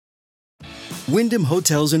Wyndham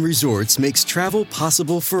Hotels and Resorts makes travel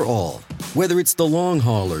possible for all. Whether it's the long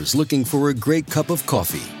haulers looking for a great cup of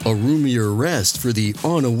coffee, a roomier rest for the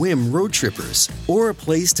on-a-whim road trippers, or a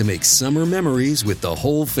place to make summer memories with the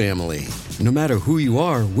whole family. No matter who you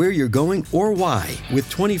are, where you're going, or why, with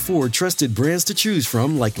 24 trusted brands to choose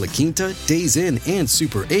from like La Quinta, Days Inn, and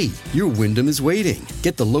Super 8, your Wyndham is waiting.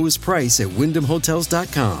 Get the lowest price at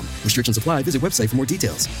WyndhamHotels.com. Restrictions apply. Visit website for more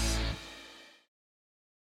details.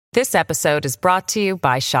 This episode is brought to you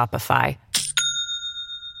by Shopify.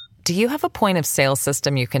 Do you have a point of sale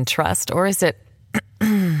system you can trust, or is it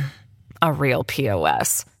a real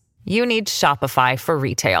POS? You need Shopify for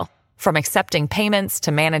retail. From accepting payments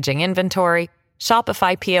to managing inventory,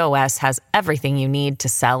 Shopify POS has everything you need to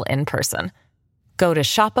sell in person. Go to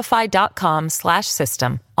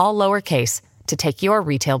shopify.com/system, all lowercase, to take your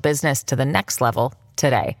retail business to the next level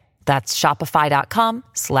today. That's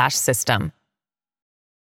shopify.com/system.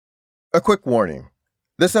 A quick warning.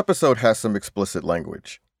 This episode has some explicit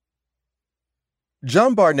language.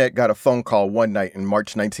 John Barnett got a phone call one night in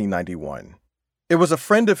March 1991. It was a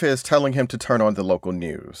friend of his telling him to turn on the local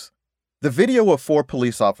news. The video of 4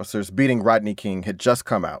 police officers beating Rodney King had just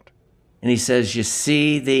come out. And he says, you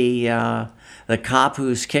see the cop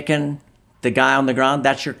who's kicking the guy on the ground?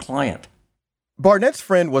 That's your client. Barnett's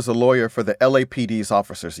friend was a lawyer for the LAPD's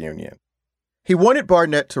officers union. He wanted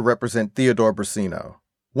Barnett to represent Theodore Brasino,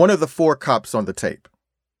 one of the 4 cops on the tape.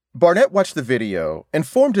 Barnett watched the video and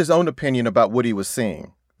formed his own opinion about what he was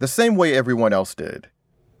seeing, the same way everyone else did.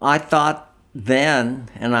 I thought then,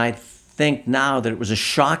 and I think now, that it was a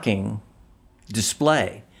shocking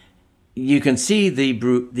display. You can see the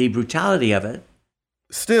brutality of it.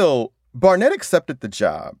 Still, Barnett accepted the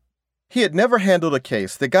job. He had never handled a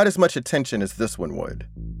case that got as much attention as this one would.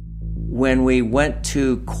 When we went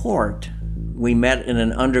to court, we met in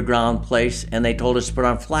an underground place, and they told us to put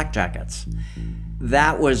on flak jackets.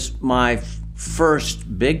 That was my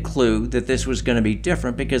first big clue that this was going to be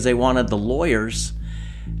different, because they wanted the lawyers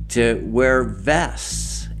to wear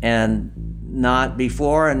vests. And not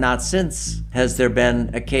before and not since has there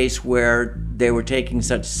been a case where they were taking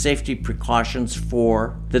such safety precautions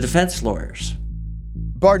for the defense lawyers.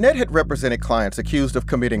 Barnett had represented clients accused of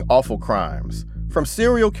committing awful crimes, from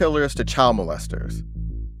serial killers to child molesters.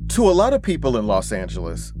 To a lot of people in Los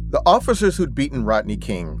Angeles, the officers who'd beaten Rodney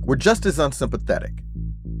King were just as unsympathetic.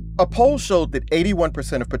 A poll showed that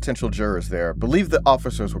 81% of potential jurors there believed the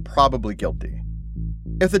officers were probably guilty.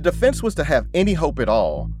 If the defense was to have any hope at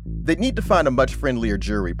all, they'd need to find a much friendlier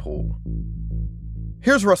jury pool.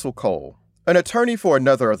 Here's Russell Cole, an attorney for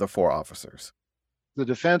another of the 4 officers. The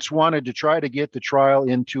defense wanted to try to get the trial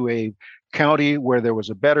into a county where there was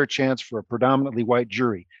a better chance for a predominantly white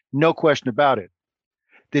jury. No question about it.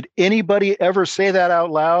 Did anybody ever say that out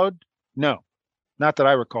loud? No, not that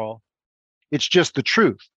I recall. It's just the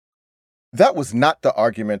truth. That was not the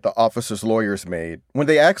argument the officers' lawyers made when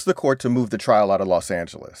they asked the court to move the trial out of Los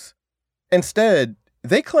Angeles. Instead,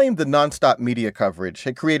 they claimed the nonstop media coverage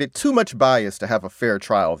had created too much bias to have a fair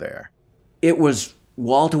trial there. It was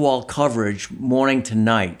wall-to-wall coverage morning to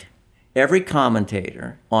night. Every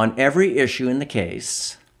commentator on every issue in the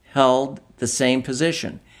case held the same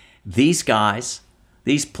position. These guys,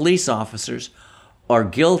 these police officers, are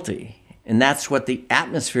guilty. And that's what the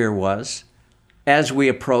atmosphere was as we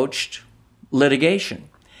approached litigation.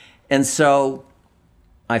 And so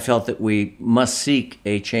I felt that we must seek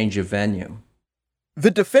a change of venue. The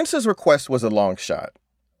defense's request was a long shot.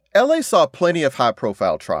 LA saw plenty of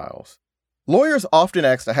high-profile trials. Lawyers often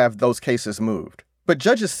asked to have those cases moved, but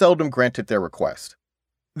judges seldom granted their request.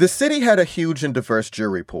 The city had a huge and diverse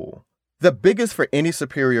jury pool, the biggest for any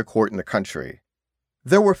superior court in the country.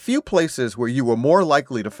 There were few places where you were more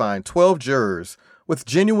likely to find 12 jurors with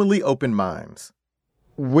genuinely open minds.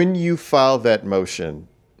 When you filed that motion,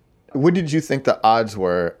 what did you think the odds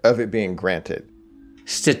were of it being granted?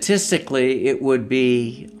 Statistically, it would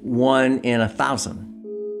be 1 in 1,000.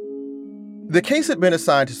 The case had been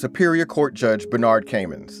assigned to Superior Court Judge Bernard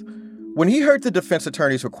Kamens. When he heard the defense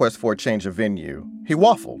attorney's request for a change of venue, he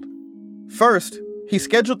waffled. First, he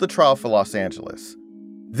scheduled the trial for Los Angeles.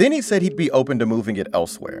 Then he said he'd be open to moving it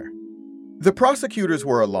elsewhere. The prosecutors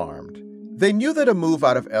were alarmed. They knew that a move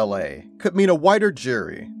out of LA could mean a whiter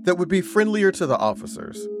jury that would be friendlier to the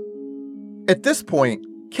officers. At this point,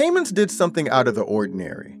 Kamens did something out of the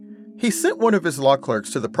ordinary. He sent one of his law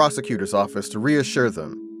clerks to the prosecutor's office to reassure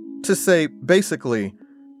them, to say, basically,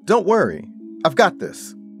 don't worry, I've got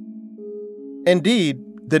this. Indeed,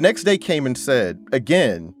 the next day Kamens said,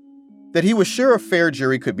 again, that he was sure a fair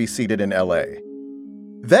jury could be seated in LA.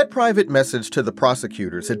 That private message to the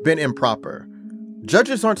prosecutors had been improper.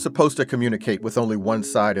 Judges aren't supposed to communicate with only one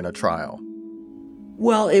side in a trial.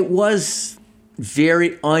 Well, it was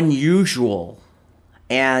very unusual.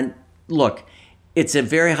 And look, it's a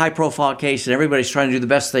very high-profile case, and everybody's trying to do the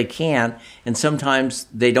best they can, and sometimes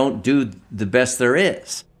they don't do the best there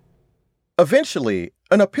is. Eventually,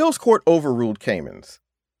 an appeals court overruled Kamens.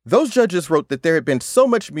 Those judges wrote that there had been so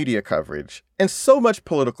much media coverage and so much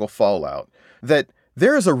political fallout that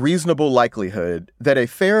there is a reasonable likelihood that a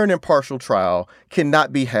fair and impartial trial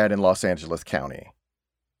cannot be had in Los Angeles County.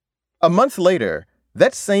 A month later,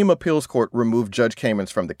 that same appeals court removed Judge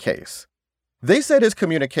Kamens from the case. They said his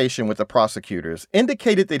communication with the prosecutors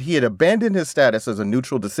indicated that he had abandoned his status as a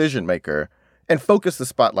neutral decision-maker and focused the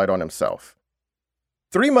spotlight on himself.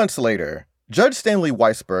 3 months later, Judge Stanley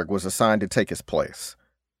Weisberg was assigned to take his place.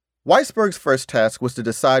 Weisberg's first task was to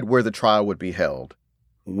decide where the trial would be held.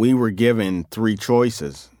 We were given 3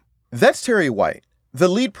 choices. That's Terry White, the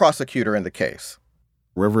lead prosecutor in the case.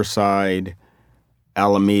 Riverside,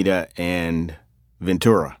 Alameda, and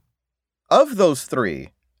Ventura. Of those 3,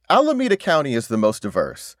 Alameda County is the most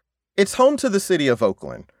diverse. It's home to the city of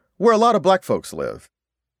Oakland, where a lot of black folks live.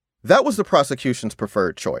 That was the prosecution's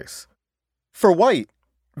preferred choice. For White,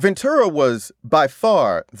 Ventura was, by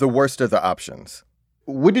far, the worst of the options.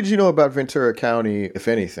 What did you know about Ventura County, if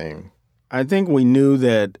anything? I think we knew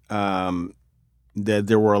that that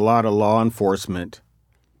there were a lot of law enforcement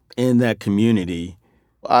in that community.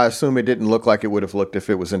 I assume it didn't look like it would have looked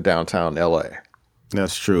if it was in downtown L.A.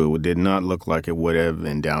 That's true. It did not look like it would have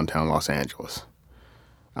in downtown Los Angeles.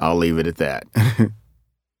 I'll leave it at that.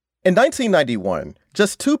 In 1991,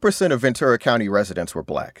 just 2% of Ventura County residents were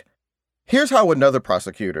black. Here's how another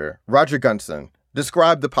prosecutor, Roger Gunson,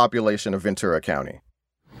 described the population of Ventura County.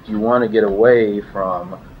 You want to get away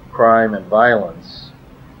from crime and violence,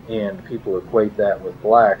 and people equate that with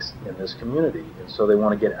blacks in this community. And so they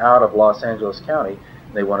want to get out of Los Angeles County,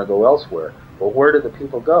 and they want to go elsewhere. But where do the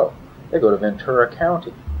people go? They go to Ventura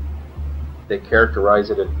County. They characterize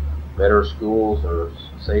it as better schools or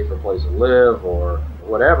safer place to live or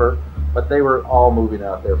whatever, but they were all moving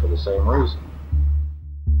out there for the same reason.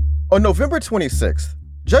 On November 26th,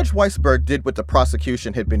 Judge Weisberg did what the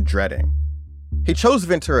prosecution had been dreading. He chose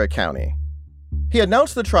Ventura County. He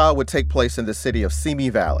announced the trial would take place in the city of Simi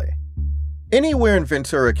Valley. Anywhere in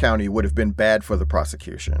Ventura County would have been bad for the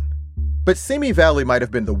prosecution, but Simi Valley might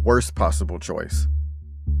have been the worst possible choice.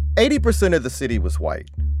 80% of the city was white,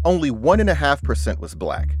 only 1.5% was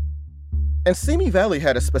black. And Simi Valley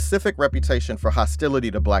had a specific reputation for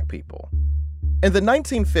hostility to black people. In the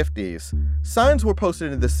 1950s, signs were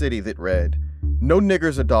posted in the city that read, "No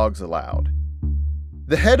niggers or dogs allowed."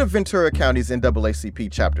 The head of Ventura County's NAACP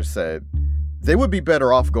chapter said, they would be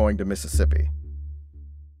better off going to Mississippi.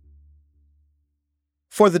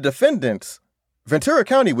 For the defendants, Ventura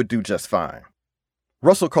County would do just fine.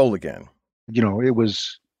 Russell Cole again. It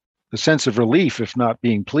was a sense of relief, if not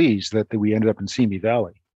being pleased, that we ended up in Simi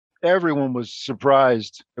Valley. Everyone was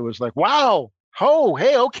surprised. It was like, wow, oh,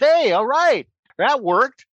 hey, okay, all right, that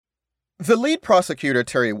worked. The lead prosecutor,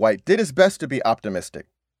 Terry White, did his best to be optimistic.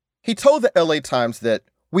 He told the LA Times that,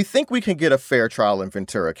 "We think we can get a fair trial in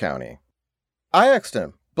Ventura County." I asked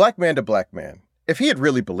him, black man to black man, if he had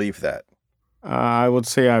really believed that. I would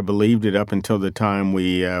say I believed it up until the time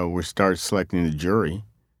we started selecting the jury.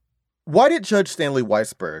 Why did Judge Stanley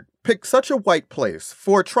Weisberg pick such a white place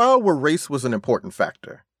for a trial where race was an important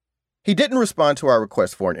factor? He didn't respond to our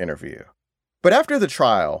request for an interview. But after the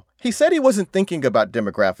trial, he said he wasn't thinking about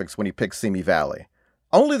demographics when he picked Simi Valley,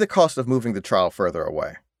 only the cost of moving the trial further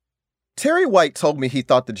away. Terry White told me he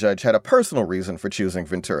thought the judge had a personal reason for choosing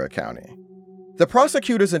Ventura County. The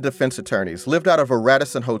prosecutors and defense attorneys lived out of a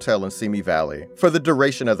Radisson hotel in Simi Valley for the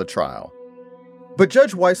duration of the trial. But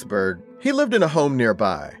Judge Weisberg, he lived in a home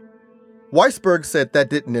nearby. Weisberg said that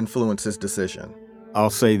didn't influence his decision. I'll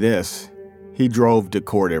say this, he drove to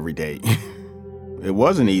court every day. It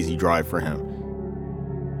was an easy drive for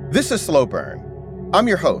him. This is Slow Burn. I'm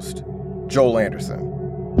your host, Joel Anderson.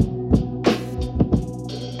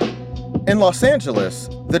 In Los Angeles,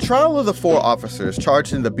 the trial of the 4 officers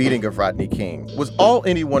charged in the beating of Rodney King was all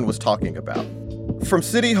anyone was talking about, from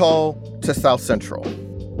City Hall to South Central.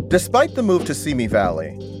 Despite the move to Simi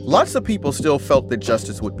Valley, lots of people still felt that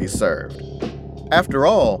justice would be served. After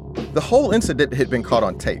all, the whole incident had been caught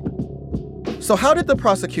on tape. So how did the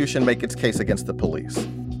prosecution make its case against the police?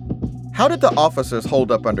 How did the officers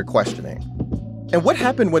hold up under questioning? And what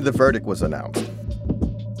happened when the verdict was announced?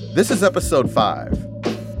 This is episode 5,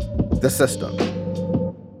 The System.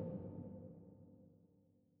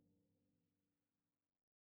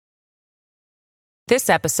 This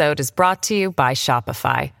episode is brought to you by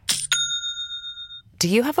Shopify. Do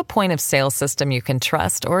you have a point of sale system you can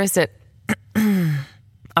trust, or is it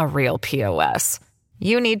a real POS?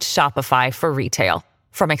 you need Shopify for retail.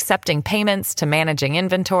 From accepting payments to managing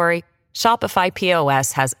inventory, Shopify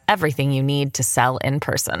POS has everything you need to sell in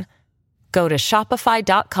person. Go to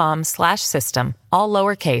shopify.com/system, all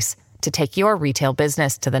lowercase, to take your retail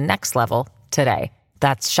business to the next level today.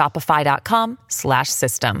 That's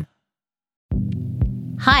shopify.com/system.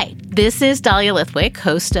 Hi, this is Dahlia Lithwick,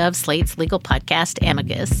 host of Slate's legal podcast,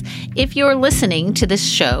 Amicus. If you're listening to this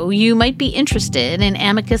show, you might be interested in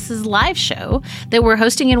Amicus's live show that we're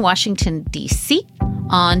hosting in Washington, D.C.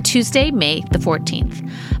 on Tuesday, May the 14th.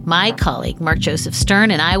 My colleague, Mark Joseph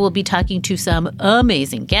Stern, and I will be talking to some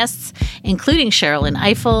amazing guests, including Sherrilyn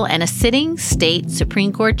Ifill and a sitting state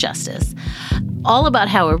Supreme Court justice, all about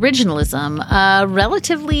how originalism, a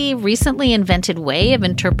relatively recently invented way of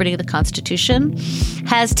interpreting the Constitution,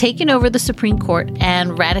 has taken over the Supreme Court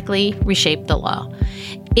and radically reshaped the law.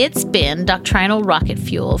 It's been doctrinal rocket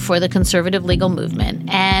fuel for the conservative legal movement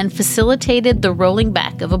and facilitated the rolling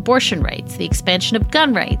back of abortion rights, the expansion of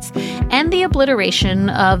gun rights, and the obliteration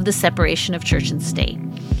of the separation of church and state.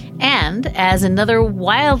 And as another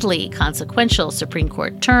wildly consequential Supreme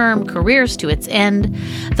Court term careers to its end,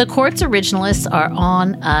 the court's originalists are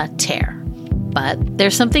on a tear. But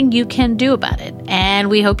there's something you can do about it, and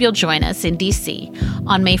we hope you'll join us in D.C.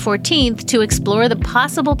 on May 14th to explore the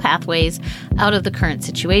possible pathways out of the current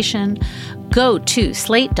situation. Go to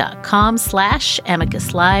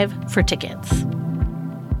slate.com/Amicus Live for tickets.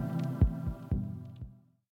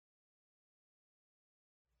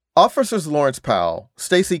 Officers Lawrence Powell,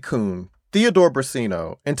 Stacey Koon, Theodore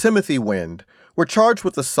Brasino, and Timothy Wind were charged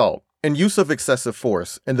with assault and use of excessive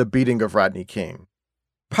force in the beating of Rodney King.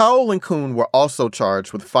 Powell and Koon were also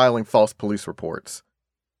charged with filing false police reports.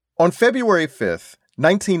 On February 5th,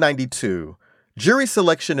 1992, jury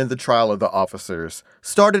selection in the trial of the officers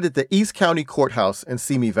started at the East County Courthouse in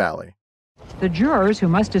Simi Valley. The jurors who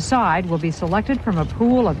must decide will be selected from a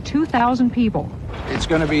pool of 2,000 people. It's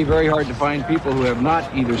going to be very hard to find people who have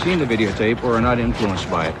not either seen the videotape or are not influenced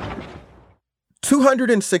by it.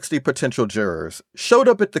 260 potential jurors showed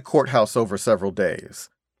up at the courthouse over several days.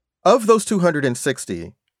 Of those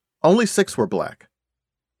 260, only 6 were Black.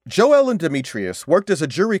 JoEllen Demetrius worked as a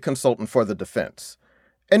jury consultant for the defense.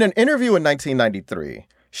 In an interview in 1993,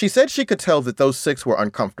 she said she could tell that those 6 were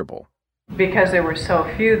uncomfortable. Because there were so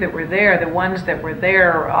few that were there, the ones that were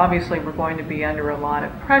there obviously were going to be under a lot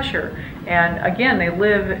of pressure. And again, they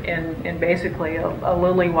live in basically a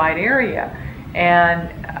lily-white area. And,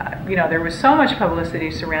 there was so much publicity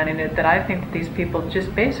surrounding it that I think these people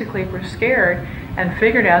just basically were scared and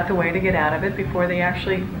figured out the way to get out of it before they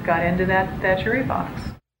actually got into that jury box.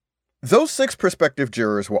 Those 6 prospective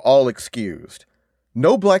jurors were all excused.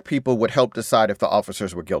 No Black people would help decide if the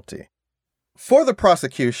officers were guilty. For the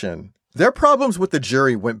prosecution, their problems with the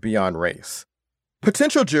jury went beyond race.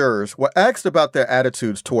 Potential jurors were asked about their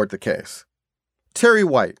attitudes toward the case. Terry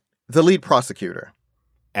White, the lead prosecutor.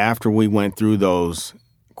 After we went through those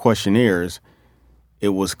questionnaires, it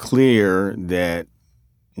was clear that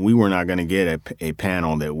we were not going to get a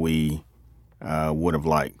panel that we would have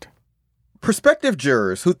liked. Prospective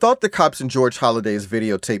jurors who thought the cops in George Holliday's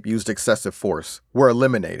videotape used excessive force were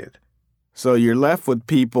eliminated. So you're left with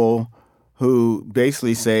people who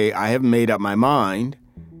basically say, I haven't made up my mind,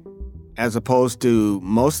 as opposed to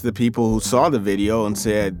most of the people who saw the video and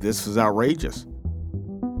said, this was outrageous.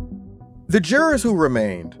 The jurors who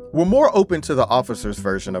remained were more open to the officers'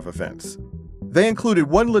 version of events. They included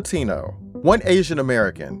 1 Latino, 1 Asian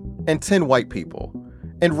American, and 10 white people,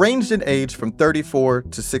 and ranged in age from 34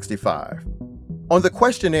 to 65. On the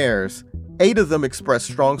questionnaires, 8 of them expressed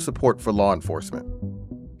strong support for law enforcement.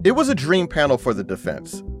 It was a dream panel for the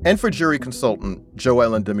defense and for jury consultant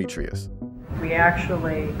JoEllen Demetrius. We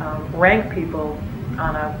actually rank people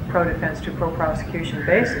on a pro-defense to pro-prosecution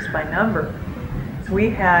basis by number. So we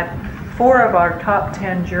had 4 of our top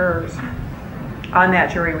 10 jurors on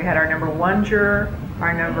that jury. We had our number 1 juror,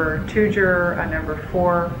 our number 2 juror, our number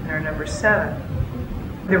 4, and our number 7.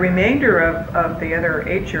 The remainder of the other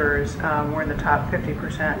 8 jurors were in the top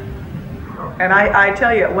 50%. And I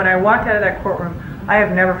tell you, when I walked out of that courtroom, I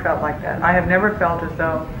have never felt like that. I have never felt as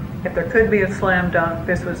though if there could be a slam dunk,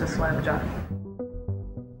 this was a slam dunk.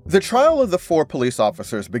 The trial of the 4 police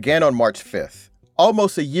officers began on March 5th,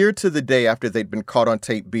 almost a year to the day after they'd been caught on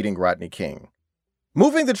tape beating Rodney King.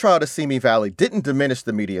 Moving the trial to Simi Valley didn't diminish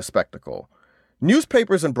the media spectacle.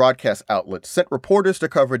 Newspapers and broadcast outlets sent reporters to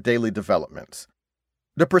cover daily developments.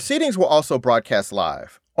 The proceedings were also broadcast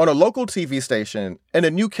live on a local TV station and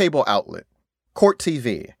a new cable outlet, Court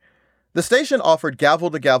TV. The station offered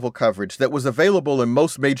gavel-to-gavel coverage that was available in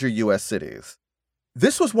most major U.S. cities.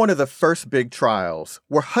 This was one of the first big trials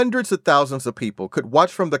where hundreds of thousands of people could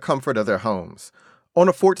watch from the comfort of their homes, on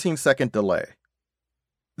a 14-second delay.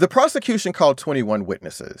 The prosecution called 21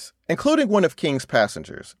 witnesses, including one of King's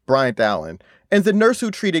passengers, Bryant Allen, and the nurse who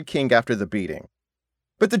treated King after the beating.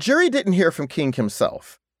 But the jury didn't hear from King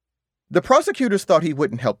himself. The prosecutors thought he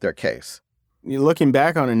wouldn't help their case. Looking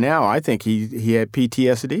back on it now, I think he had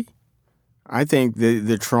PTSD. I think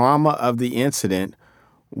the trauma of the incident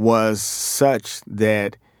was such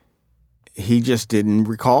that he just didn't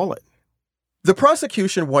recall it. The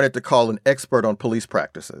prosecution wanted to call an expert on police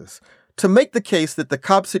practices to make the case that the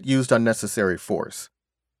cops had used unnecessary force,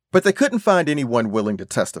 but they couldn't find anyone willing to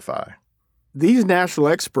testify. These national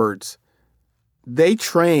experts, they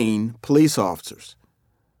train police officers.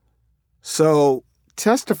 So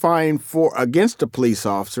testifying against a police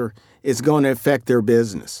officer is going to affect their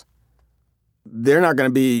business. They're not going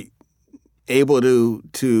to be able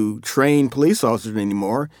to train police officers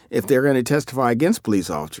anymore if they're going to testify against police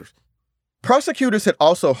officers. Prosecutors had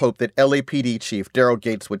also hoped that LAPD Chief Daryl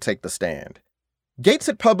Gates would take the stand. Gates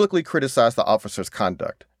had publicly criticized the officers'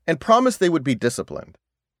 conduct and promised they would be disciplined.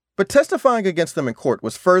 But testifying against them in court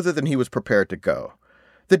was further than he was prepared to go.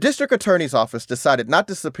 The district attorney's office decided not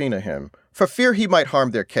to subpoena him for fear he might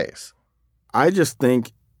harm their case. I just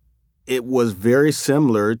think it was very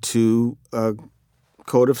similar to a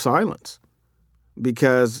code of silence,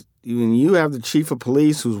 because when you have the chief of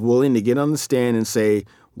police who's willing to get on the stand and say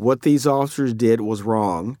what these officers did was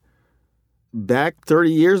wrong, back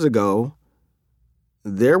 30 years ago,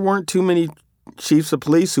 there weren't too many chiefs of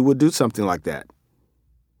police who would do something like that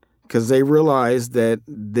because they realized that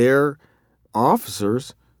their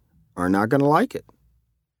officers are not going to like it.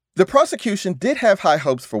 The prosecution did have high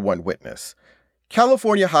hopes for one witness,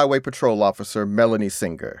 California Highway Patrol Officer Melanie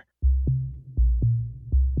Singer.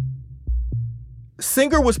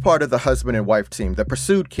 Singer was part of the husband and wife team that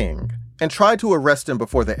pursued King and tried to arrest him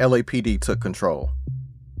before the LAPD took control.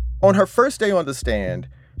 On her first day on the stand,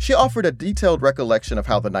 she offered a detailed recollection of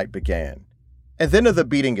how the night began, and then of the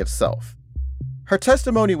beating itself. Her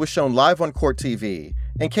testimony was shown live on Court TV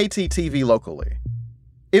and KTTV locally.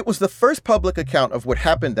 It was the first public account of what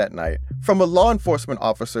happened that night from a law enforcement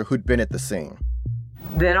officer who'd been at the scene.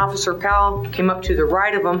 Then Officer Powell came up to the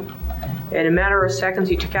right of him. In a matter of seconds,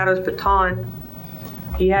 he took out his baton.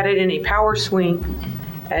 He had it in a power swing,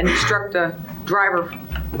 and he struck the driver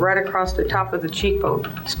right across the top of the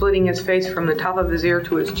cheekbone, splitting his face from the top of his ear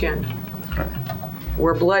to his chin,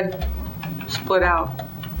 where blood split out,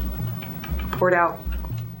 poured out.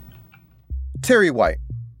 Terry White.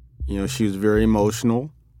 She was very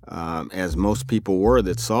emotional, as most people were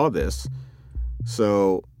that saw this.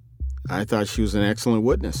 So I thought she was an excellent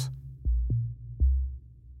witness.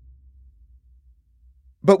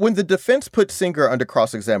 But when the defense put Singer under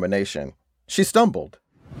cross-examination, she stumbled.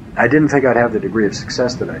 I didn't think I'd have the degree of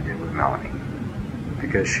success that I did with Melanie,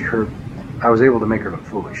 because I was able to make her look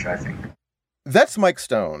foolish, I think. That's Mike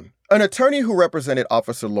Stone, an attorney who represented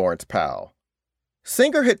Officer Lawrence Powell.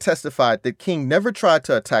 Singer had testified that King never tried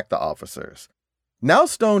to attack the officers. Now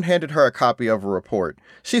Stone handed her a copy of a report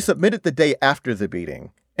she submitted the day after the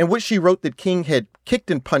beating, in which she wrote that King had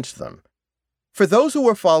kicked and punched them. For those who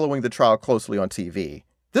were following the trial closely on TV,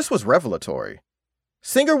 this was revelatory.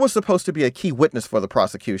 Singer was supposed to be a key witness for the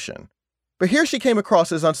prosecution, but here she came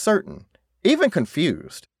across as uncertain, even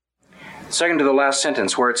confused. Second to the last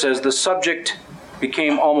sentence, where it says, the subject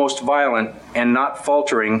became almost violent and not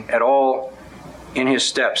faltering at all in his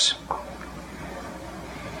steps,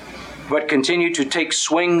 but continued to take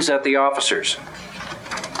swings at the officers.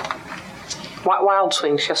 Wild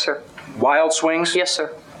swings, yes, sir. Wild swings? Yes,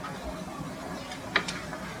 sir.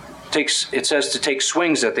 It says to take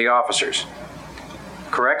swings at the officers.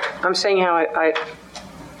 Correct? I'm saying how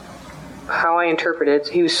I interpret it.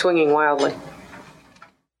 He was swinging wildly.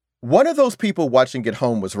 One of those people watching at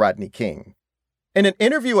home was Rodney King. In an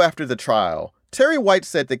interview after the trial, Terry White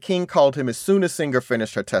said that King called him as soon as Singer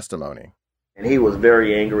finished her testimony. And he was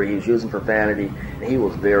very angry. He was using profanity, and he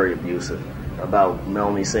was very abusive about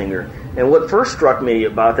Melanie Singer. And what first struck me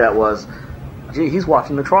about that was, gee, he's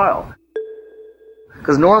watching the trial.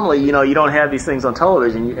 Because normally, you don't have these things on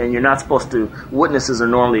television, and you're not supposed to. Witnesses are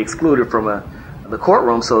normally excluded from the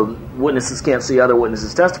courtroom, so witnesses can't see other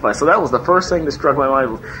witnesses testify. So that was the first thing that struck my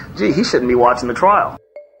mind. Was, gee, he shouldn't be watching the trial.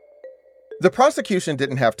 The prosecution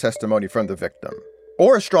didn't have testimony from the victim,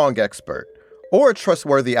 or a strong expert, or a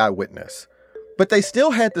trustworthy eyewitness, but they still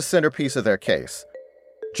had the centerpiece of their case,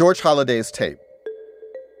 George Holliday's tape.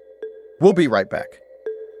 We'll be right back.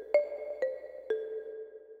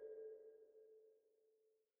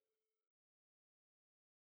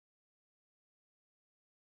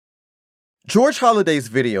 George Holliday's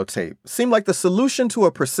videotape seemed like the solution to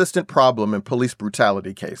a persistent problem in police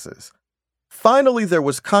brutality cases. Finally, there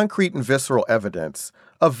was concrete and visceral evidence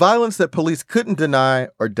of violence that police couldn't deny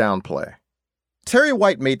or downplay. Terry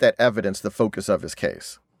White made that evidence the focus of his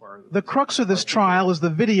case. The crux of this trial is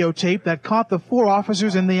the videotape that caught the 4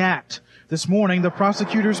 officers in the act. This morning, the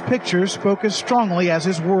prosecutor's pictures spoke as strongly as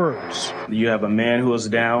his words. You have a man who is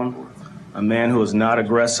down, a man who is not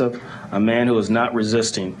aggressive, a man who is not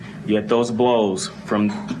resisting. Yet those blows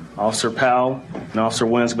from Officer Powell and Officer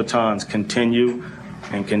Wynn's batons continue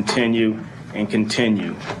and continue and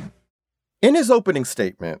continue. In his opening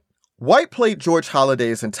statement, White played George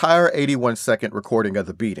Holliday's entire 81-second recording of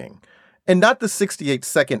the beating, and not the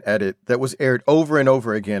 68-second edit that was aired over and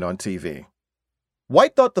over again on TV.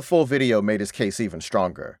 White thought the full video made his case even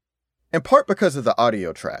stronger, in part because of the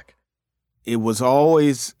audio track. It was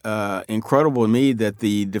always incredible to me that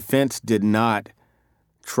the defense did not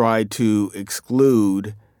try to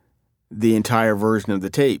exclude the entire version of the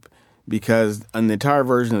tape, because on the entire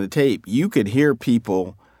version of the tape, you could hear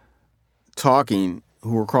people talking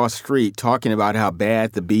who were across the street talking about how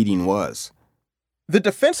bad the beating was. The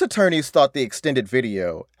defense attorneys thought the extended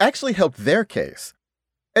video actually helped their case.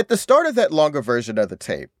 At the start of that longer version of the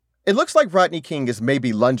tape, it looks like Rodney King is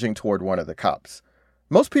maybe lunging toward one of the cops.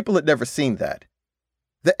 Most people had never seen that.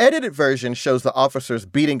 The edited version shows the officers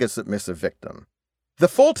beating a submissive victim. The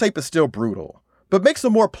full tape is still brutal, but makes a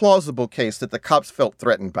more plausible case that the cops felt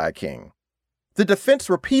threatened by King. The defense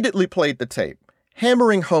repeatedly played the tape,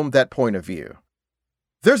 hammering home that point of view.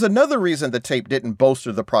 There's another reason the tape didn't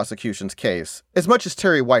bolster the prosecution's case as much as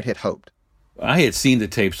Terry White had hoped. I had seen the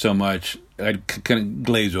tape so much, I'd kind of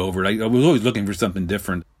glaze over it. I was always looking for something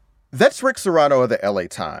different. That's Rick Serrano of the LA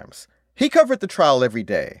Times. He covered the trial every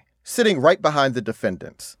day, sitting right behind the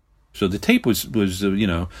defendants. So the tape was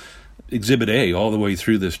Exhibit A all the way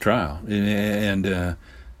through this trial. And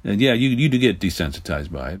yeah, you do get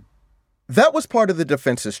desensitized by it. That was part of the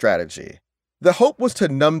defense's strategy. The hope was to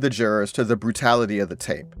numb the jurors to the brutality of the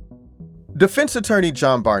tape. Defense attorney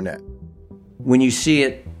John Barnett. When you see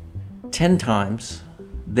it 10 times,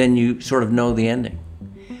 then you sort of know the ending.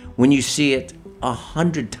 When you see it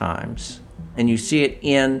 100 times, and you see it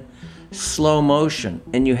in slow motion,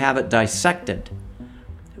 and you have it dissected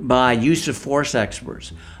by use of force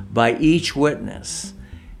experts, by each witness,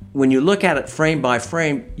 when you look at it frame by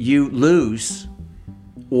frame, you lose,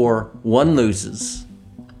 or one loses,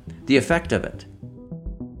 the effect of it.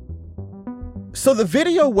 So the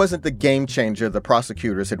video wasn't the game changer the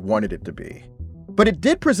prosecutors had wanted it to be, but it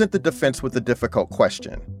did present the defense with a difficult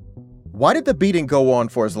question. Why did the beating go on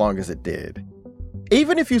for as long as it did?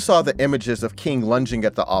 Even if you saw the images of King lunging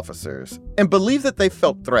at the officers and believed that they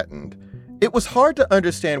felt threatened, it was hard to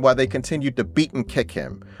understand why they continued to beat and kick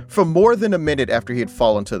him for more than a minute after he had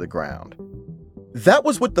fallen to the ground. That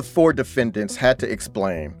was what the 4 defendants had to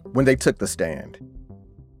explain when they took the stand.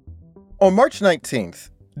 On March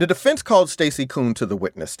 19th, the defense called Stacey Koon to the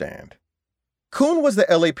witness stand. Koon was the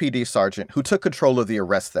LAPD sergeant who took control of the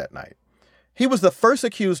arrest that night. He was the first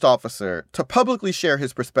accused officer to publicly share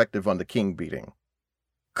his perspective on the King beating.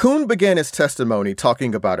 Koon began his testimony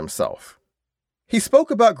talking about himself. He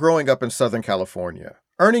spoke about growing up in Southern California,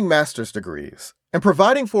 earning master's degrees, and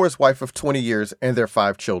providing for his wife of 20 years and their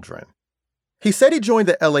 5 children. He said he joined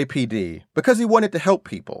the LAPD because he wanted to help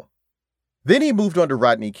people. Then he moved on to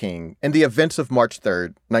Rodney King and the events of March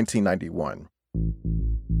 3rd, 1991.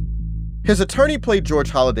 His attorney played George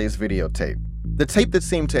Holliday's videotape, the tape that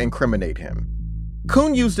seemed to incriminate him.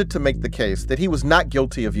 Koon used it to make the case that he was not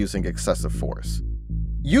guilty of using excessive force.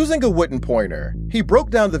 Using a wooden pointer, he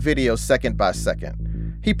broke down the video second by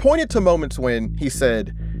second. He pointed to moments when, he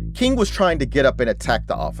said, King was trying to get up and attack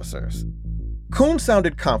the officers. Koon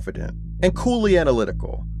sounded confident and coolly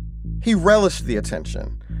analytical. He relished the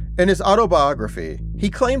attention. In his autobiography,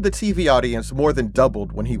 he claimed the TV audience more than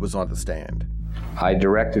doubled when he was on the stand. I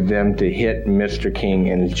directed them to hit Mr. King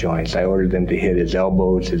in his joints. I ordered them to hit his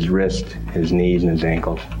elbows, his wrist, his knees, and his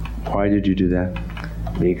ankles. Why did you do that?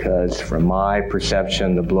 Because from my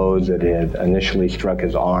perception, the blows that had initially struck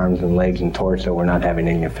his arms and legs and torso were not having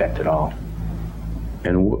any effect at all.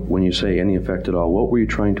 And when you say any effect at all, what were you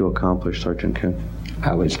trying to accomplish, Sergeant King?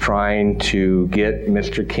 I was trying to get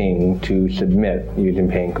Mr. King to submit using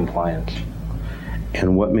pain compliance.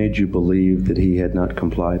 And what made you believe that he had not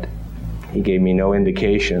complied? He gave me no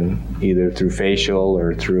indication, either through facial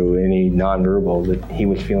or through any nonverbal, that he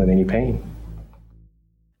was feeling any pain.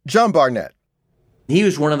 John Barnett. He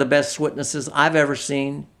was one of the best witnesses I've ever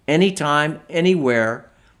seen, anytime, anywhere.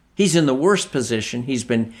 He's in the worst position. He's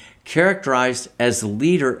been characterized as the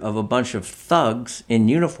leader of a bunch of thugs in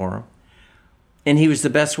uniform, and he was the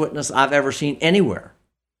best witness I've ever seen anywhere.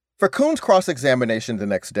 For Koon's cross-examination the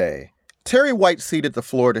next day, Terry White ceded the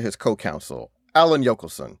floor to his co-counsel, Alan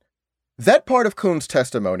Yokelson. That part of Kuhn's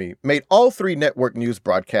testimony made all 3 network news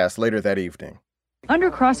broadcasts later that evening.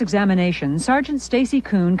 Under cross-examination, Sergeant Stacy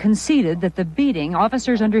Kuhn conceded that the beating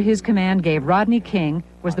officers under his command gave Rodney King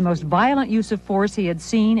was the most violent use of force he had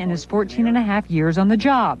seen in his 14.5 years on the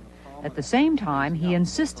job. At the same time, he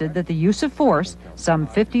insisted that the use of force, some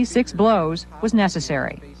 56 blows, was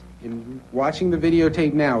necessary. In watching the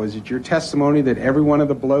videotape now, is it your testimony that every one of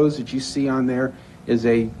the blows that you see on there is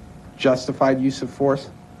a justified use of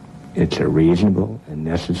force? It's a reasonable and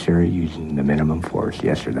necessary using the minimum force.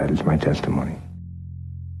 Yes, sir, that is my testimony.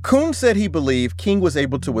 Kuhn said he believed King was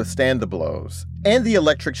able to withstand the blows and the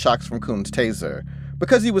electric shocks from Kuhn's taser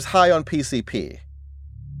because he was high on PCP.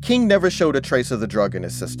 King never showed a trace of the drug in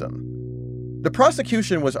his system. The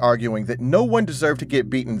prosecution was arguing that no one deserved to get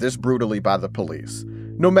beaten this brutally by the police,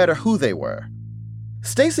 no matter who they were.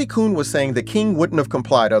 Stacy Kuhn was saying that King wouldn't have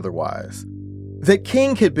complied otherwise, that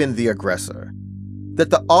King had been the aggressor, that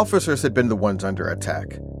the officers had been the ones under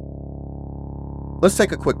attack. Let's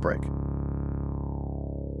take a quick break.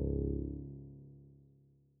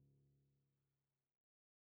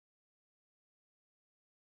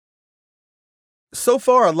 So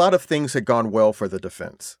far, a lot of things had gone well for the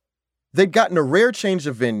defense. They'd gotten a rare change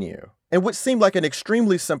of venue and what seemed like an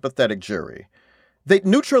extremely sympathetic jury. They'd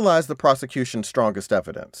neutralized the prosecution's strongest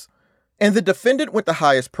evidence. And the defendant with the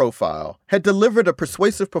highest profile had delivered a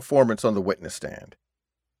persuasive performance on the witness stand.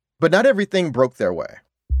 But not everything broke their way.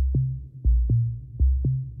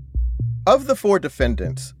 Of the 4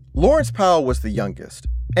 defendants, Lawrence Powell was the youngest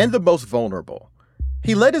and the most vulnerable.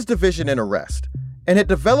 He led his division in arrest and had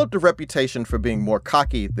developed a reputation for being more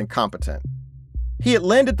cocky than competent. He had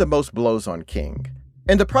landed the most blows on King,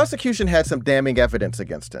 and the prosecution had some damning evidence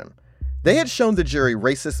against him. They had shown the jury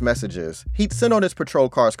racist messages he'd sent on his patrol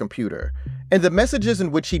car's computer and the messages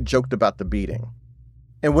in which he joked about the beating.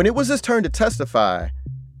 And when it was his turn to testify,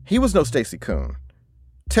 he was no Stacy Kuhn.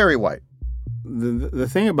 Terry White. The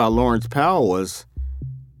thing about Lawrence Powell was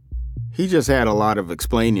he just had a lot of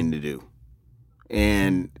explaining to do.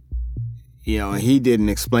 And, he didn't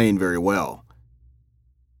explain very well.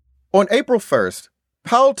 On April 1st,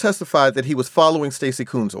 Powell testified that he was following Stacy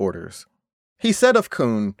Kuhn's orders. He said of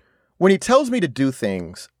Kuhn, "When he tells me to do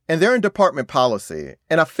things, and they're in department policy,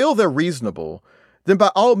 and I feel they're reasonable, then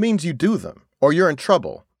by all means you do them, or you're in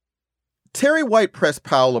trouble." Terry White pressed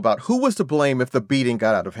Powell about who was to blame if the beating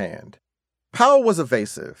got out of hand. Powell was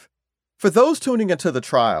evasive. For those tuning into the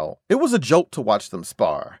trial, it was a jolt to watch them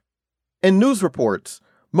spar. In news reports,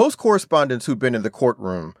 most correspondents who'd been in the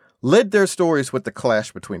courtroom led their stories with the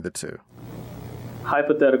clash between the two.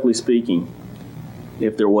 Hypothetically speaking,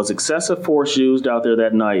 if there was excessive force used out there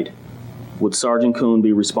that night, would Sergeant Kuhn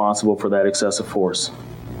be responsible for that excessive force?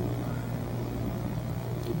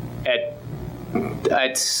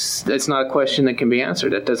 That's not a question that can be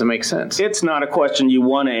answered. That doesn't make sense. It's not a question you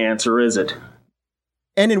want to answer, is it?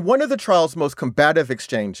 And in one of the trial's most combative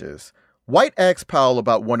exchanges, White asked Powell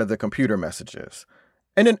about one of the computer messages.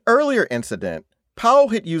 In an earlier incident, Powell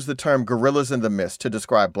had used the term gorillas in the mist to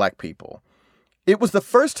describe black people. It was the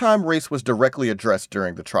first time race was directly addressed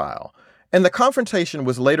during the trial, and the confrontation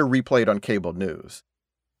was later replayed on cable news.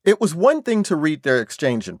 It was one thing to read their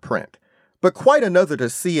exchange in print, but quite another to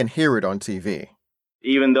see and hear it on TV.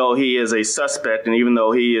 Even though he is a suspect and even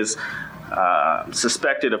though he is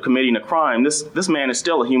suspected of committing a crime, this man is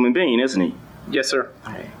still a human being, isn't he? Yes, sir.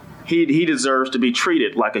 He deserves to be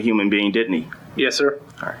treated like a human being, didn't he? Yes, sir.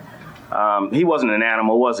 All right. He wasn't an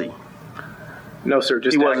animal, was he? No, sir.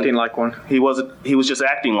 Just acting like one. He was just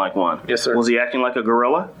acting like one. Yes, sir. Was he acting like a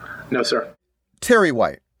gorilla? No, sir. Terry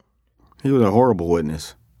White. He was a horrible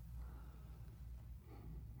witness.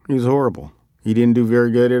 He was horrible. He didn't do very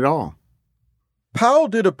good at all. Powell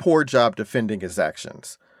did a poor job defending his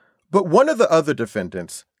actions, but one of the other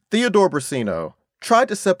defendants, Theodore Brasino, tried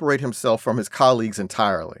to separate himself from his colleagues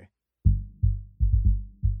entirely.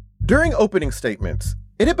 During opening statements,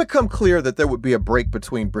 it had become clear that there would be a break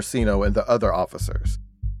between Brasino and the other officers.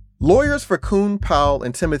 Lawyers for Kuhn, Powell,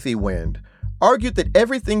 and Timothy Wind argued that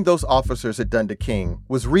everything those officers had done to King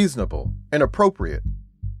was reasonable and appropriate.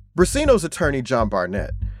 Brasino's attorney, John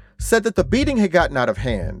Barnett, said that the beating had gotten out of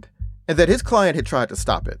hand and that his client had tried to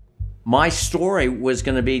stop it. My story was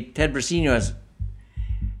going to be Ted Brasino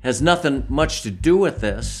has nothing much to do with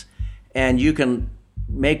this, and you can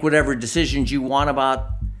make whatever decisions you want about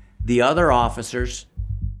the other officers.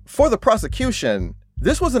 For the prosecution,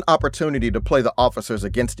 this was an opportunity to play the officers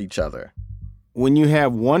against each other. When you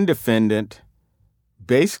have one defendant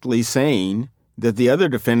basically saying that the other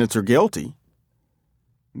defendants are guilty,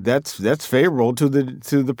 that's favorable to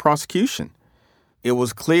the prosecution. it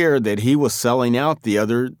was clear that he was selling out the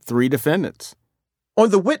other 3 defendants. On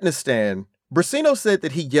the witness stand, Brasino said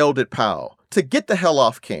that he yelled at Powell to get the hell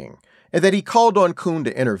off King and that he called on Coon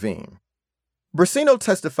to intervene. Brasino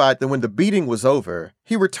testified that when the beating was over,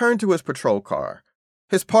 he returned to his patrol car.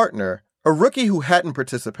 His partner, a rookie who hadn't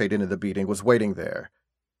participated in the beating, was waiting there.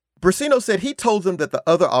 Brasino said he told them that the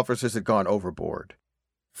other officers had gone overboard.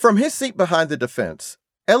 From his seat behind the defense,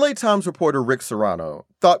 LA Times reporter Rick Serrano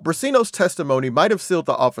thought Brasino's testimony might have sealed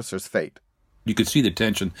the officer's fate. You could see the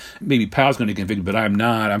tension. Maybe Powell's going to get convicted, but I'm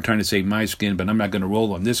not. I'm trying to save my skin, but I'm not going to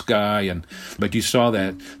roll on this guy. But you saw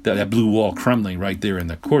that blue wall crumbling right there in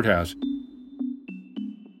the courthouse.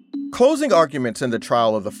 Closing arguments in the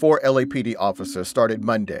trial of the 4 LAPD officers started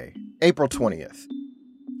Monday, April 20th.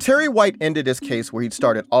 Terry White ended his case where he'd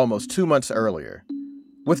started almost 2 months earlier,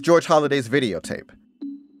 with George Holliday's videotape.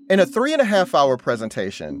 In a 3.5-hour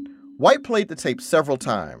presentation, White played the tape several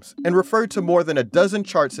times and referred to more than a dozen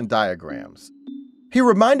charts and diagrams. He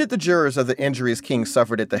reminded the jurors of the injuries King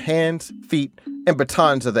suffered at the hands, feet, and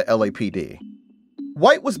batons of the LAPD.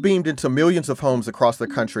 White was beamed into millions of homes across the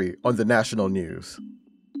country on the national news.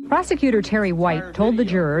 Prosecutor Terry White told the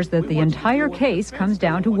jurors that the entire case comes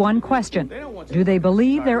down to one question. Do they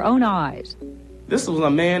believe their own eyes? This was a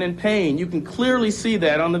man in pain. You can clearly see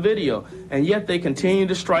that on the video. And yet they continue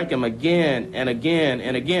to strike him again and again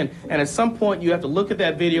and again. And at some point you have to look at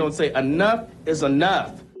that video and say, enough is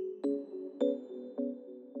enough.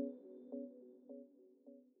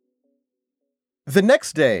 The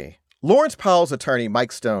next day, Lawrence Powell's attorney,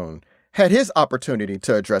 Mike Stone, had his opportunity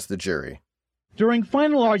to address the jury. During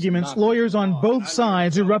final arguments, lawyers on both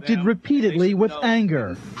sides erupted repeatedly with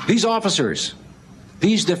anger. These officers,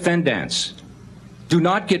 these defendants, do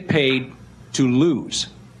not get paid to lose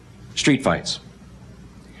street fights.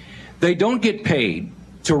 They don't get paid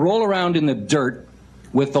to roll around in the dirt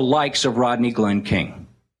with the likes of Rodney Glenn King.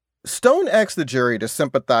 Stone asked the jury to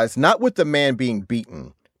sympathize not with the man being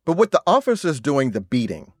beaten, but with the officers doing the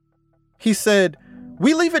beating. He said,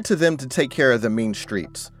 "We leave it to them to take care of the mean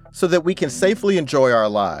streets so that we can safely enjoy our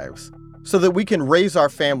lives, so that we can raise our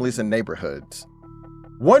families and neighborhoods."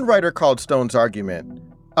 One writer called Stone's argument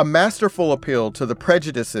a masterful appeal to the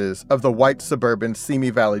prejudices of the white suburban Simi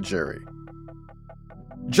Valley jury.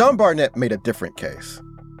 John Barnett made a different case.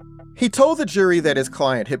 He told the jury that his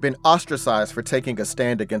client had been ostracized for taking a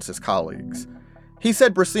stand against his colleagues. He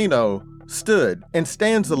said Brasino stood and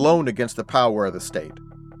stands alone against the power of the state.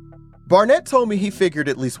 Barnett told me he figured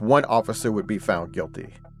at least one officer would be found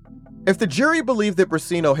guilty. If the jury believed that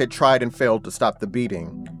Brasino had tried and failed to stop the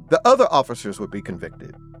beating, the other officers would be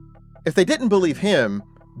convicted. If they didn't believe him,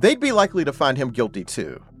 they'd be likely to find him guilty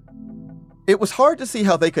too. It was hard to see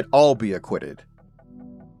how they could all be acquitted.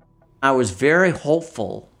 I was very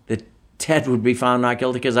hopeful that Ted would be found not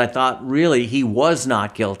guilty because I thought really he was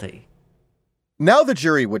not guilty. Now the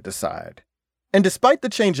jury would decide. And despite the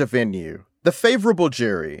change of venue, the favorable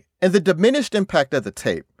jury, and the diminished impact of the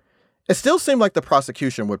tape, it still seemed like the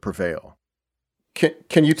prosecution would prevail.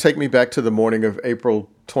 Can you take me back to the morning of April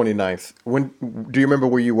 29th? Do you remember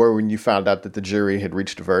where you were when you found out that the jury had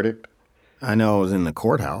reached a verdict? I know I was in the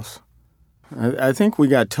courthouse. I think we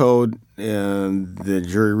got told the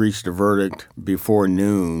jury reached a verdict before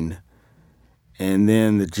noon, and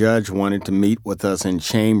then the judge wanted to meet with us in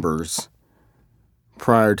chambers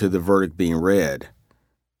prior to the verdict being read.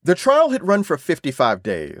 The trial had run for 55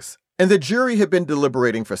 days, and the jury had been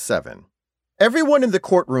deliberating for 7. Everyone in the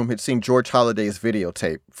courtroom had seen George Holliday's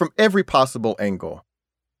videotape from every possible angle.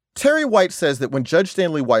 Terry White says that when Judge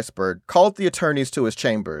Stanley Weisberg called the attorneys to his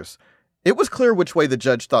chambers, it was clear which way the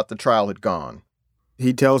judge thought the trial had gone.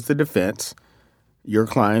 He tells the defense, your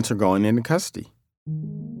clients are going into custody.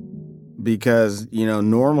 Because,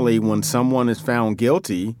 normally when someone is found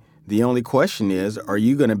guilty, the only question is, are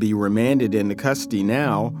you going to be remanded into custody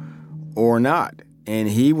now or not? And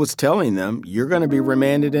he was telling them, you're going to be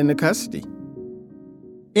remanded into custody.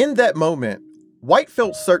 In that moment, White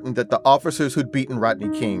felt certain that the officers who'd beaten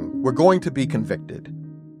Rodney King were going to be convicted.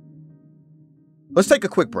 Let's take a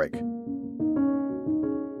quick break.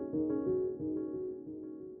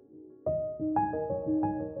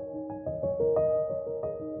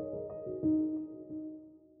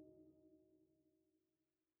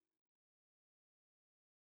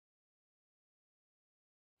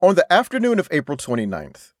 On the afternoon of April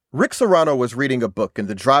 29th, Rick Serrano was reading a book in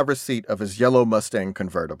the driver's seat of his yellow Mustang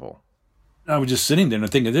convertible. I was just sitting there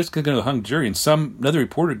and thinking, this is going to hung jury, and another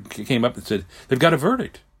reporter came up and said, they've got a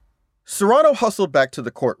verdict. Serrano hustled back to the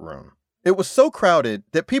courtroom. It was so crowded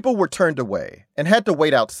that people were turned away and had to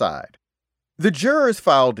wait outside. The jurors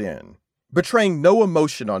filed in, betraying no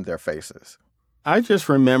emotion on their faces. I just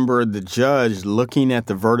remember the judge looking at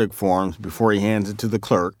the verdict forms before he hands it to the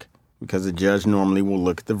clerk, because the judge normally will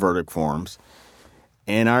look at the verdict forms.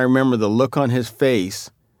 And I remember the look on his face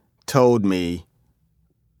told me,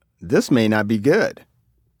 this may not be good.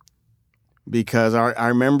 Because I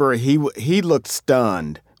remember he looked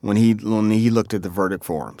stunned when he looked at the verdict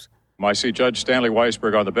forms. I see Judge Stanley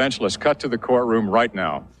Weisberg on the bench. Let's cut to the courtroom right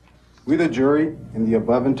now. We, the jury, in the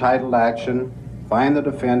above entitled action, find the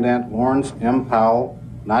defendant, Lawrence M. Powell,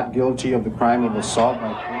 not guilty of the crime of assault by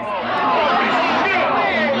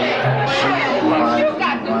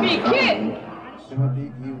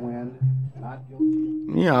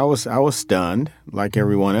Yeah, I was stunned, like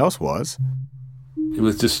everyone else was. It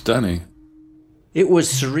was just stunning. It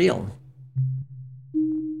was surreal.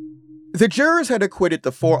 The jurors had acquitted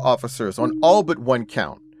the 4 officers on all but one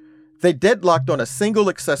count. They deadlocked on a single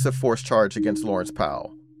excessive force charge against Lawrence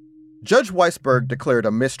Powell. Judge Weisberg declared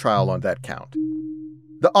a mistrial on that count.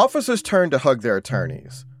 The officers turned to hug their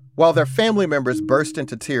attorneys, while their family members burst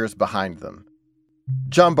into tears behind them.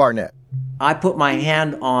 John Barnett. I put my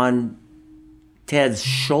hand on Ted's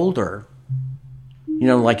shoulder,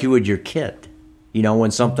 like you would your kid,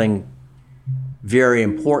 when something very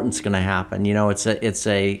important's going to happen. It's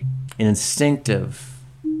an instinctive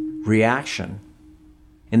reaction,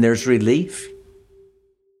 and there's relief.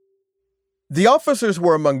 The officers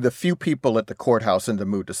were among the few people at the courthouse in the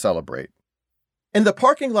mood to celebrate. In the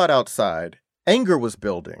parking lot outside, anger was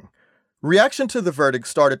building. Reaction to the verdict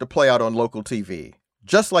started to play out on local TV,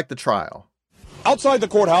 just like the trial. Outside the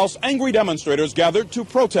courthouse, angry demonstrators gathered to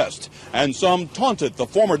protest, and some taunted the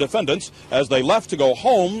former defendants as they left to go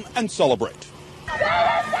home and celebrate.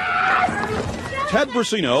 Ted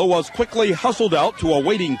Brasino was quickly hustled out to a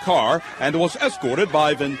waiting car and was escorted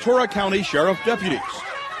by Ventura County Sheriff deputies.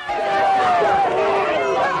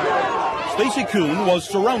 Stacey Kuhn was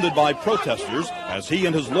surrounded by protesters as he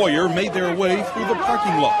and his lawyer made their way through the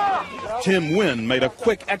parking lot. Tim Wynn made a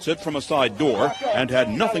quick exit from a side door and had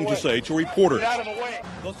nothing to say to reporters.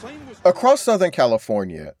 Across Southern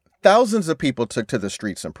California, thousands of people took to the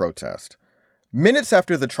streets in protest. Minutes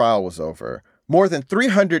after the trial was over, more than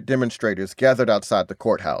 300 demonstrators gathered outside the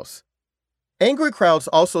courthouse. Angry crowds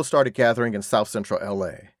also started gathering in South Central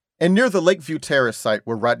LA and near the Lakeview Terrace site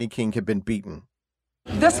where Rodney King had been beaten.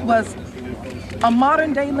 This was a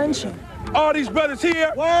modern-day lynching. All these brothers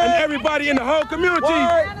here and everybody in the whole community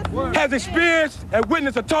has experienced and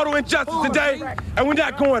witnessed a total injustice today, and we're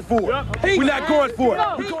not going for it. We're not going for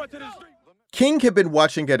it. We're going to the street. King had been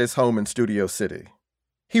watching at his home in Studio City.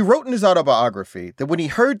 He wrote in his autobiography that when he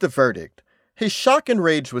heard the verdict, his shock and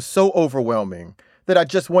rage was so overwhelming that I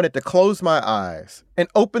just wanted to close my eyes and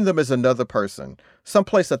open them as another person,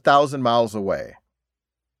 someplace 1,000 miles away.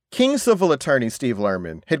 King's civil attorney, Steve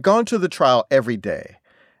Lerman, had gone to the trial every day.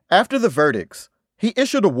 After the verdicts, he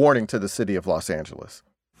issued a warning to the city of Los Angeles.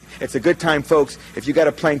 It's a good time, folks. If you got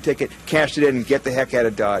a plane ticket, cash it in and get the heck out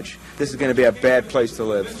of Dodge. This is going to be a bad place to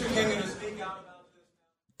live.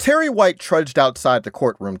 Terry White trudged outside the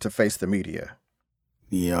courtroom to face the media.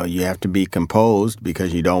 You have to be composed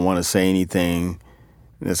because you don't want to say anything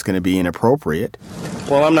that's going to be inappropriate.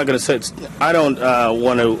 Well, I'm not going to say I don't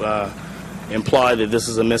want to imply that this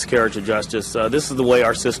is a miscarriage of justice. This is the way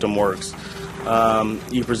our system works.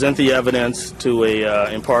 You present the evidence to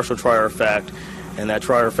a impartial trier of fact, and that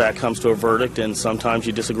trier of fact comes to a verdict, and sometimes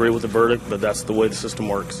you disagree with the verdict, but that's the way the system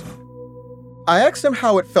works. I asked him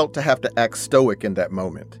how it felt to have to act stoic in that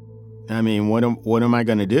moment. I mean, what am I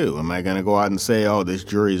going to do? Am I going to go out and say, oh, this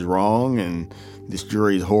jury's wrong, and this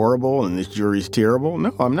jury's horrible, and this jury's terrible?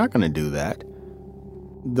 No, I'm not going to do that.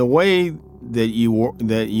 The way that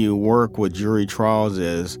you work with jury trials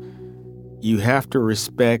is you have to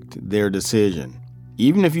respect their decision.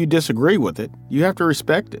 Even if you disagree with it, you have to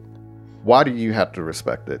respect it. Why do you have to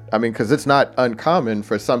respect it? I mean, because it's not uncommon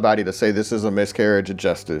for somebody to say this is a miscarriage of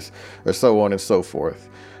justice or so on and so forth.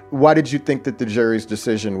 Why did you think that the jury's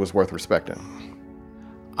decision was worth respecting?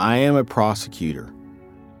 I am a prosecutor.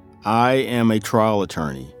 I am a trial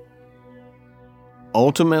attorney.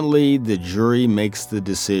 Ultimately, the jury makes the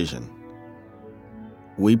decision.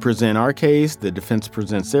 We present our case, the defense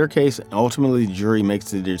presents their case, and ultimately the jury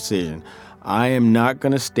makes the decision. I am not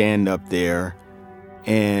going to stand up there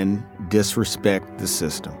and disrespect the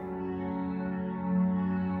system.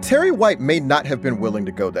 Terry White may not have been willing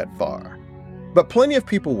to go that far, but plenty of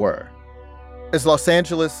people were, as Los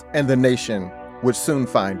Angeles and the nation would soon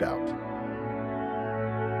find out.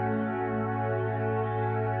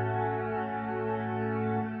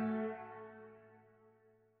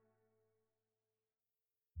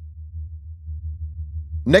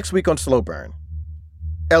 Next week on Slow Burn,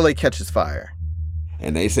 LA catches fire.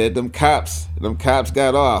 And they said them cops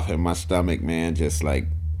got off, and my stomach, man, just like,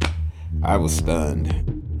 I was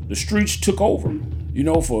stunned. The streets took over, you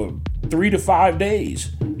know, for 3 to 5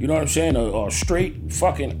 days. You know what I'm saying? A straight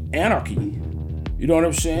fucking anarchy. You know what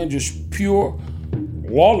I'm saying? Just pure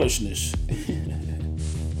lawlessness.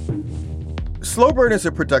 Slow Burn is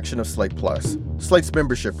a production of Slate Plus, Slate's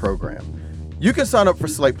membership program. You can sign up for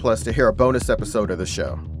Slate Plus to hear a bonus episode of the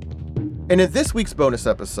show. And in this week's bonus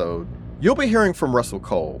episode, you'll be hearing from Russell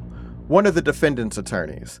Cole, one of the defendant's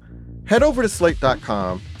attorneys. Head over to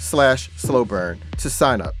slate.com/slowburn to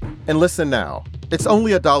sign up and listen now. It's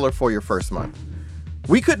only $1 for your first month.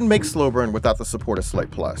 We couldn't make Slow Burn without the support of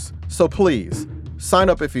Slate Plus, so please sign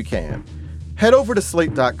up if you can. Head over to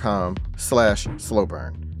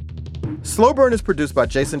slate.com/slowburn. Slow Burn is produced by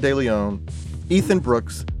Jason DeLeon, Ethan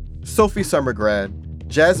Brooks, Sophie Summergrad,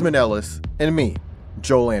 Jasmine Ellis, and me,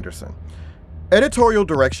 Joel Anderson. Editorial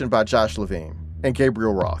direction by Josh Levine and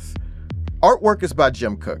Gabriel Roth. Artwork is by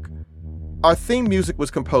Jim Cook. Our theme music was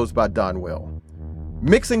composed by Don Will.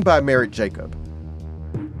 Mixing by Merritt Jacob.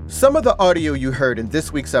 Some of the audio you heard in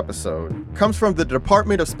this week's episode comes from the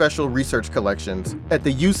Department of Special Research Collections at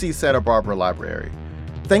the UC Santa Barbara Library.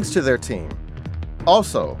 Thanks to their team.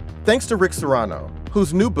 Also, thanks to Rick Serrano,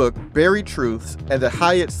 whose new book, Buried Truths and the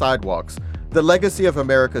Hyatt Sidewalks, The Legacy of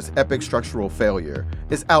America's Epic Structural Failure,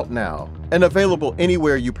 is out now and available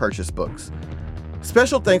anywhere you purchase books.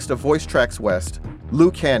 Special thanks to Voice Tracks West,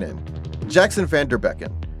 Lou Cannon, Jackson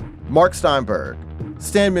Vanderbecken, Mark Steinberg,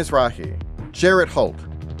 Stan Mizrahi, Jared Holt,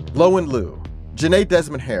 Lowen Liu, Janae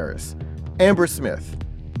Desmond Harris, Amber Smith,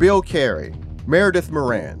 Bill Carey, Meredith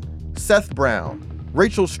Moran, Seth Brown,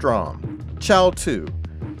 Rachel Strom, Chow Tu,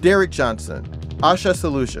 Derek Johnson, Asha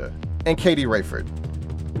Saluja, and Katie Rayford.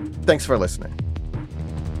 Thanks for listening.